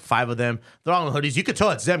outside. It's like 5 of them. They're all in hoodies. You could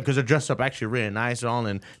tell it's them because they're dressed up actually really nice. They're all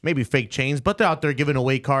in maybe fake chains, but they're out there giving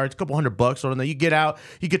away cards, a couple $100. Or then you get out,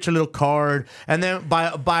 you get your little card, and then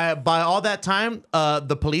by all that time,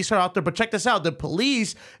 the police are out there. But check this out: the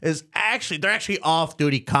police they're actually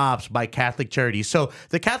off-duty cops by Catholic Charities. So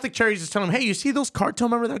the Catholic Charities is telling them, hey, you see those cartel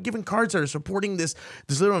members? They're giving cards that are supporting this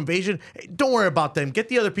little invasion. Hey, don't worry about them. Get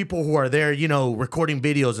the other people who are there, recording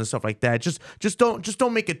videos and stuff like that. Just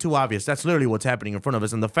don't make it too obvious. That's literally what's happening in front of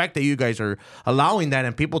us. And the fact that you guys are allowing that,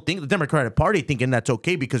 and people think the Democratic Party thinking that's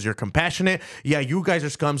okay because you're compassionate. Yeah, you guys are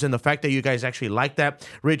scums, and the fact that you guys actually like that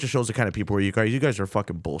really just shows the kind of people where you guys are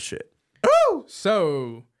fucking bullshit. Ooh!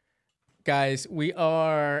 So, guys, we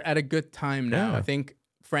are at a good time now. Yeah. I think,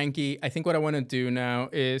 Frankie, what I want to do now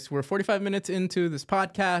is we're 45 minutes into this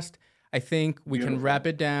podcast. I think we can wrap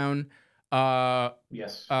it down.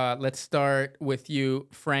 Yes. Let's start with you,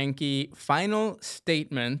 Frankie. Final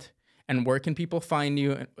statement, and where can people find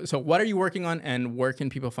you? So what are you working on, and where can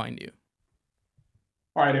people find you?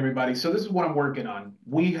 All right, everybody. So this is what I'm working on.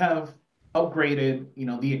 We have upgraded,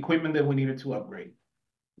 the equipment that we needed to upgrade.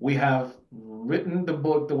 We have written the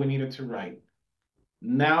book that we needed to write.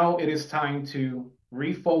 Now it is time to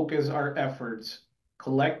refocus our efforts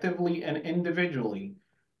collectively and individually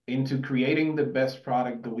into creating the best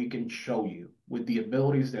product that we can show you with the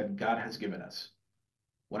abilities that God has given us.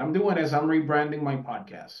 What I'm doing is I'm rebranding my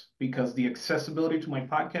podcast because the accessibility to my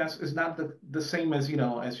podcast is not the same as,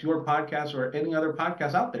 as your podcast or any other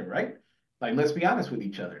podcast out there, right? Like, let's be honest with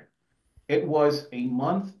each other. It was a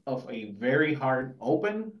month of a very hard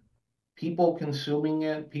open, people consuming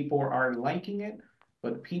it, people are liking it,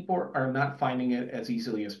 but people are not finding it as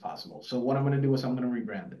easily as possible. So what I'm going to do is I'm going to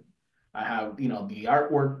rebrand it. I have, the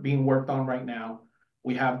artwork being worked on right now.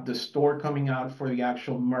 We have the store coming out for the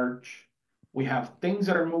actual merch. We have things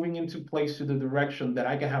that are moving into place to the direction that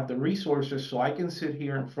I can have the resources so I can sit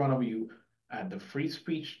here in front of you at the Free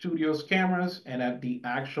Speech Studios cameras and at the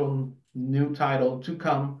actual new title to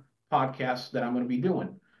come podcast that I'm going to be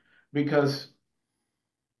doing. Because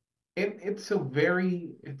it's so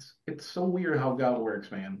weird how God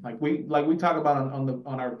works, man. Like we talk about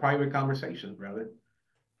on our private conversations, brother.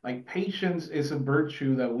 Like patience is a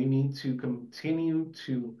virtue that we need to continue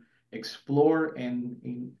to explore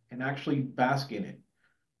and actually bask in it.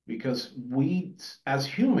 Because we as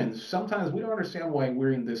humans, sometimes we don't understand why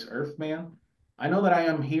we're in this earth, man. I know that I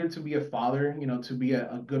am here to be a father, to be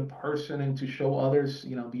a good person and to show others,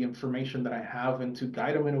 the information that I have and to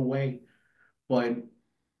guide them in a way. But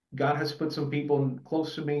God has put some people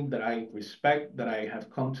close to me that I respect, that I have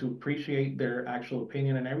come to appreciate their actual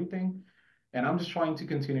opinion and everything. And I'm just trying to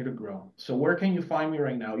continue to grow. So where can you find me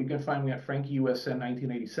right now? You can find me at Frankie USN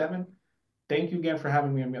 1987. Thank you again for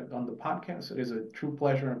having me on the podcast. It is a true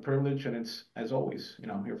pleasure and privilege. And it's, as always,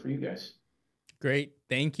 I'm here for you guys. Great.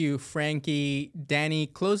 Thank you, Frankie. Danny,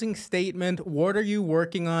 closing statement. What are you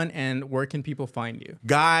working on and where can people find you?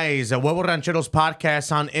 Guys, Huevo Rancheros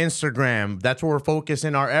podcast on Instagram. That's where we're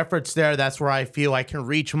focusing our efforts there. That's where I feel I can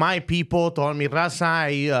reach my people, toda mi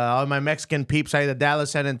raza, all my Mexican peeps, the Dallas,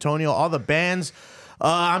 San Antonio, all the bands.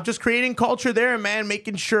 I'm just creating culture there, man,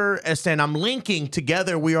 making sure, and I'm linking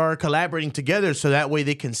together. We are collaborating together so that way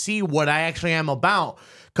they can see what I actually am about.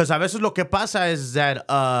 Because a veces lo que pasa is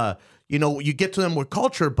that, you get to them with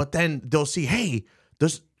culture, but then they'll see, hey,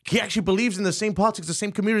 he actually believes in the same politics, the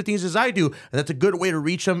same community things as I do, and that's a good way to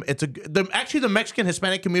reach them. Actually the Mexican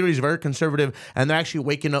Hispanic community is very conservative, and they're actually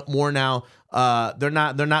waking up more now. They're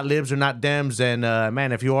not libs, they're not Dems, and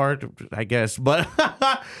man, if you are, I guess. But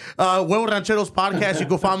Huevo Rancheros podcast, you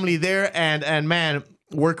go find me there, and man,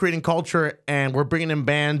 we're creating culture and we're bringing in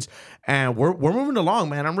bands and we're moving along,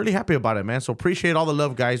 man. I'm really happy about it, man. So appreciate all the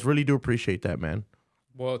love, guys. Really do appreciate that, man.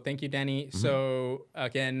 Well, thank you, Danny. Mm-hmm. So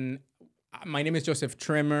again, my name is Joseph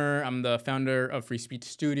Trimmer. I'm the founder of Free Speech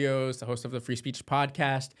Studios, the host of the Free Speech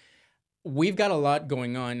podcast. We've got a lot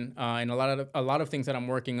going on and a lot of things that I'm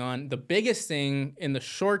working on. The biggest thing in the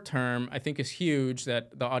short term, I think, is huge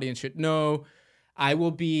that the audience should know. I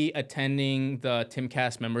will be attending the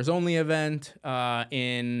Timcast Members Only event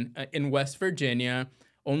in West Virginia.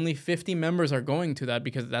 Only 50 members are going to that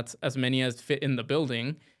because that's as many as fit in the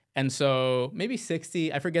building. And so maybe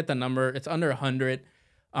 60, I forget the number. It's under 100.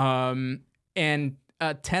 And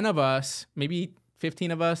 10 of us, maybe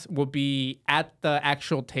 15 of us, will be at the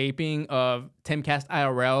actual taping of Timcast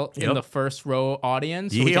IRL in the first row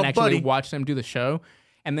audience. So we can actually watch them do the show.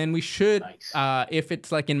 And then we should, if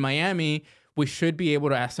it's like in Miami, we should be able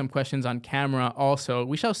to ask some questions on camera also.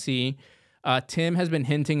 We shall see. Tim has been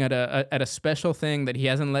hinting at a special thing that he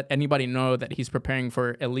hasn't let anybody know that he's preparing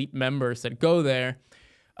for elite members that go there.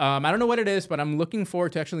 I don't know what it is, but I'm looking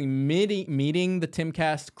forward to actually meeting the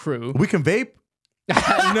Timcast crew. We can vape? No,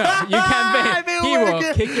 you can't vape. He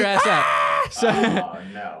will kick your ass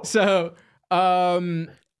out. So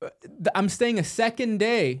I'm staying a second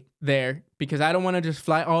day there because I don't want to just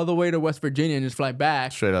fly all the way to West Virginia and just fly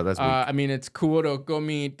back. Straight up, that's I mean, it's cool to go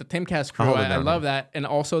meet the Timcast crew. I love that. And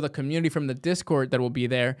also the community from the Discord that will be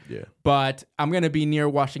there. Yeah. But I'm going to be near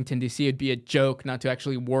Washington, D.C. It'd be a joke not to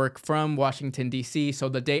actually work from Washington, D.C. So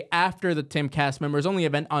the day after the Timcast Members Only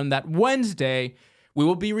event on that Wednesday, we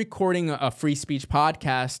will be recording a Free Speech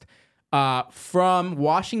podcast from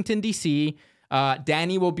Washington, D.C.,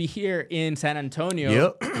 Danny will be here in San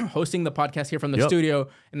Antonio hosting the podcast here from the studio.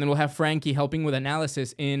 And then we'll have Frankie helping with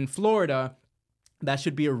analysis in Florida. That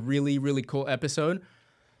should be a really, really cool episode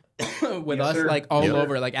with us like all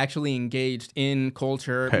over, like actually engaged in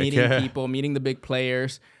culture, meeting people, meeting the big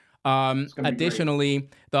players. Additionally,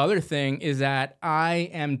 the other thing is that I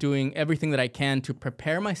am doing everything that I can to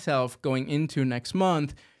prepare myself going into next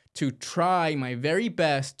month to try my very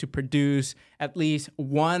best to produce at least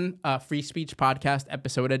one free speech podcast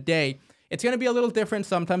episode a day. It's going to be a little different.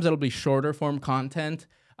 Sometimes it'll be shorter form content.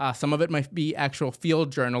 Some of it might be actual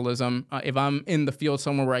field journalism. If I'm in the field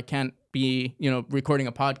somewhere where I can't be, recording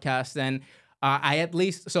a podcast, then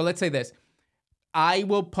so let's say this. I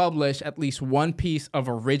will publish at least one piece of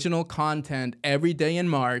original content every day in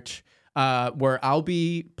March, where I'll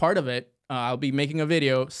be part of it. I'll be making a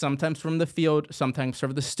video, sometimes from the field, sometimes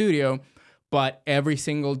from the studio, but every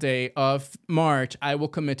single day of March, I will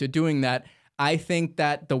commit to doing that. I think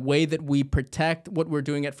that the way that we protect what we're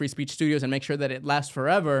doing at Free Speech Studios and make sure that it lasts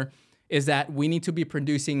forever is that we need to be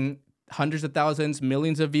producing hundreds of thousands,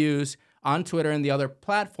 millions of views on Twitter and the other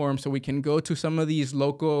platforms so we can go to some of these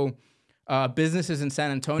local businesses in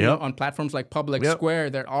San Antonio on platforms like Public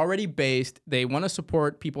Square. They're already based. They want to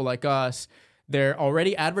support people like us. They're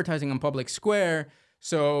already advertising on Public Square.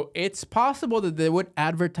 So it's possible that they would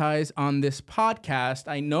advertise on this podcast.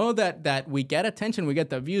 I know that we get attention, we get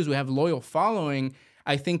the views, we have loyal following.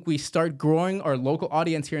 I think we start growing our local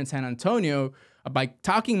audience here in San Antonio by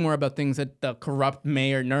talking more about things that the corrupt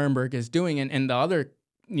mayor Nuremberg is doing and the other,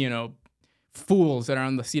 fools that are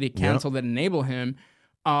on the city council that enable him.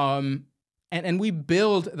 And we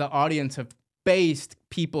build the audience of based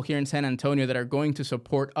people here in San Antonio that are going to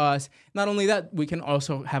support us. Not only that, we can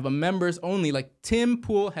also have a members only. Like Tim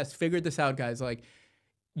Pool has figured this out, guys. Like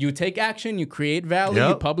you take action, you create value,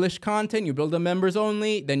 you publish content, you build a members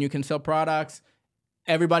only, then you can sell products.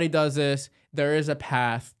 Everybody does this. There is a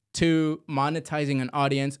path to monetizing an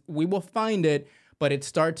audience. We will find it, but it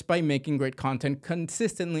starts by making great content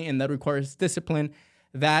consistently, and that requires discipline.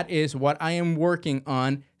 That is what I am working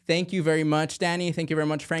on. Thank you very much, Danny. Thank you very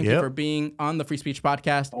much, Frankie, for being on the Free Speech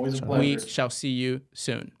Podcast. Always a pleasure. We shall see you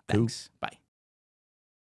soon. Thanks. Bye.